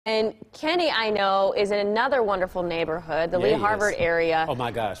And Kenny, I know, is in another wonderful neighborhood, the Lee Harvard area. Oh,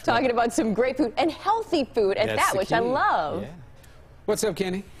 my gosh. Talking about some great food and healthy food at that, which I love. Yeah. What's up,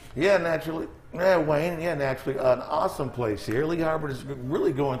 Kenny? Yeah, naturally. Yeah, Wayne. Yeah, naturally. An awesome place here. Lee Harvard is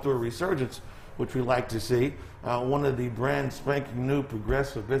really going through a resurgence, which we like to see. One of the brand spanking new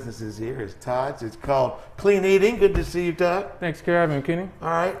progressive businesses here is Todd's. It's called Clean Eating. Good to see you, Todd. Thanks for having me, Kenny. All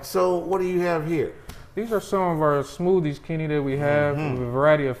right. So what do you have here? These are some of our smoothies, Kenny, that we have with a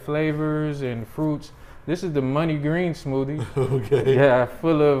variety of flavors and fruits. This is the Money Green smoothie. Okay. Yeah,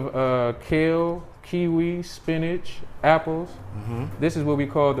 full of kale, kiwi, spinach, apples. This is what we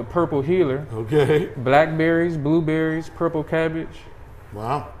call the Purple Healer. Okay. Blackberries, blueberries, purple cabbage.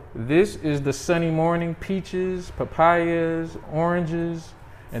 Wow. This is the Sunny Morning, peaches, papayas, oranges.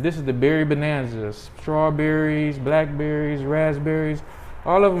 And this is the Berry Bonanza, strawberries, blackberries, raspberries.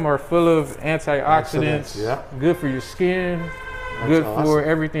 All of them are full of antioxidants, yeah. Good for your skin, good for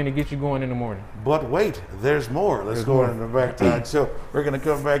everything to get you going in the morning. But wait, there's more. Let's go in the back, Todd. So we're going to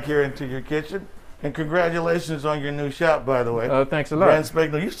come back here into your kitchen. And congratulations on your new shop, by the way. Thanks a lot. Brand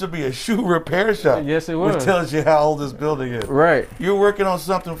spanking. It used to be a shoe repair shop. Yes, it was. Which tells you how old this building is. Right. You're working on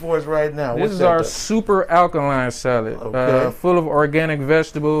something for us right now. This is our super alkaline salad, full of organic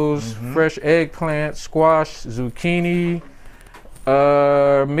vegetables, fresh eggplant, squash, zucchini,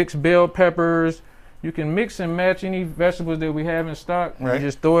 mixed bell peppers. You can mix and match any vegetables that we have in stock. Right. You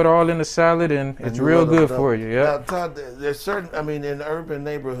just throw it all in the salad and it's real good for you. Yeah. Now, Todd, there's certain, in urban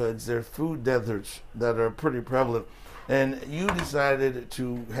neighborhoods, there's food deserts that are pretty prevalent. And you decided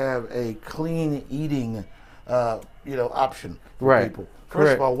to have a clean eating, option for people.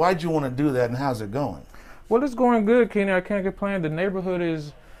 First of all, why'd you want to do that and how's it going? Well, it's going good, Kenny. I can't complain. The neighborhood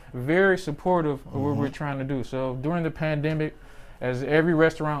is very supportive of what we're trying to do. So during the pandemic, as every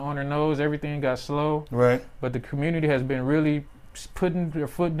restaurant owner knows, everything got slow. Right. But the community has been really putting their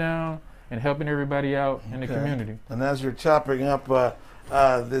foot down and helping everybody out in the community. And as you're chopping up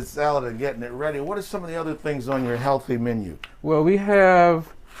this salad and getting it ready, what are some of the other things on your healthy menu? Well, we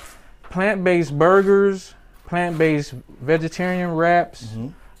have plant-based burgers, plant-based vegetarian wraps,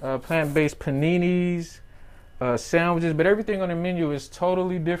 plant-based paninis, sandwiches, but everything on the menu is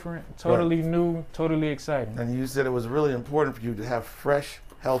totally different, totally new, totally exciting. And you said it was really important for you to have fresh,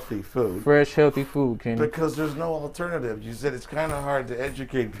 healthy food. Fresh, healthy food, Kenny. Because there's no alternative. You said it's kind of hard to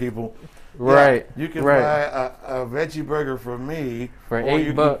educate people. Right. Yeah, you can buy a veggie burger from me for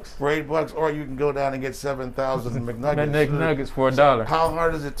 $8. For $8, or you can go down and get 7,000 McNuggets. McNuggets for $1. How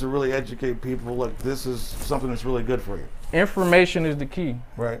hard is it to really educate people? Look, this is something that's really good for you. Information is the key.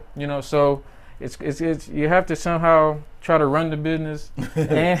 Right. So it's you have to somehow try to run the business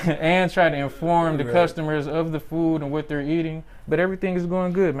and try to inform the customers of the food and what they're eating. But everything is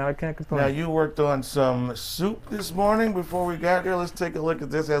going good, man. I can't complain. Now, you worked on some soup this morning before we got here. Let's take a look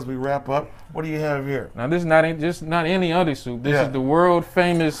at this as we wrap up. What do you have here? Now, this is not any other soup. This is the world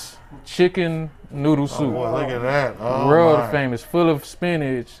famous chicken noodle soup. Oh, boy, look at that. Oh, world famous, full of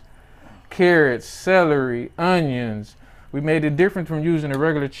spinach, carrots, celery, onions. We made it different from using a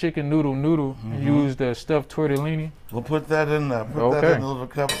regular chicken noodle and used the stuffed tortellini. We'll put that in there. Put that in the little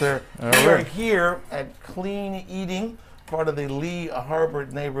cup there. We're here at Clean Eating, part of the Lee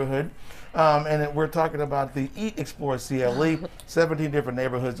Harvard neighborhood. And we're talking about the Eat Explore CLE, 17 different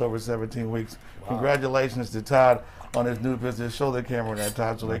neighborhoods over 17 weeks. Wow. Congratulations to Todd on his new business. Show the camera that,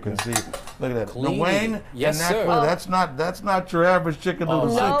 Todd, so they can see. Look at that. Wayne, yes, sir. That's not your average chicken noodle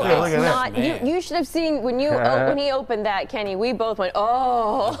soup. No, Yeah, look it's at not. You should have seen when he opened that, Kenny. We both went,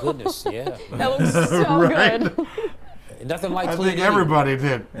 oh. Oh goodness, yeah. That looks so good. Nothing like I clean think eating. everybody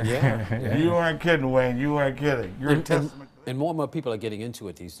did. Yeah. You weren't kidding, Wayne. You weren't kidding. You're a testament. And more and more people are getting into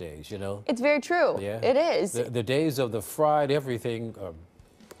it these days, It's very true. Yeah. It is. The days of the fried everything are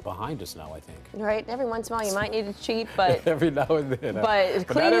behind us now, I think. Right. Every once in a while you might need to cheat, but every now and then. But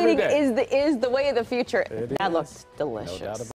clean eating is the way of the future. That looks delicious. No doubt about it.